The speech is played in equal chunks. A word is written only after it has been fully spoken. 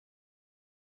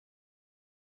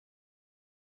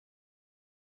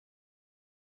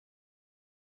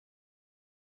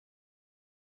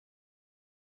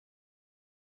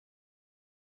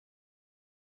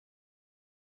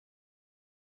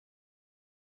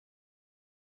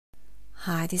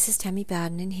Hi, this is Tammy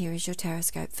Bowden and here is your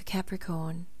Taroscope for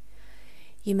Capricorn.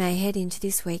 You may head into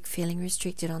this week feeling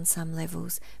restricted on some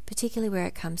levels, particularly where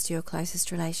it comes to your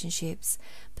closest relationships,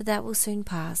 but that will soon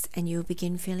pass and you will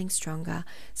begin feeling stronger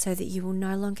so that you will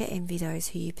no longer envy those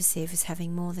who you perceive as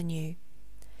having more than you.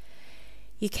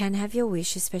 You can have your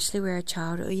wish, especially where a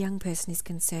child or young person is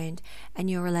concerned, and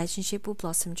your relationship will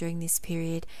blossom during this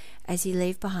period as you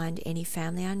leave behind any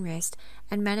family unrest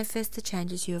and manifest the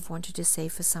changes you have wanted to see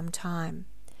for some time.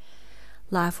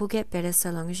 Life will get better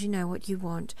so long as you know what you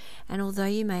want, and although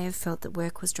you may have felt that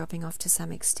work was dropping off to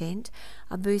some extent,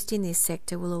 a boost in this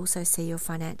sector will also see your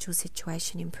financial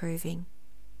situation improving.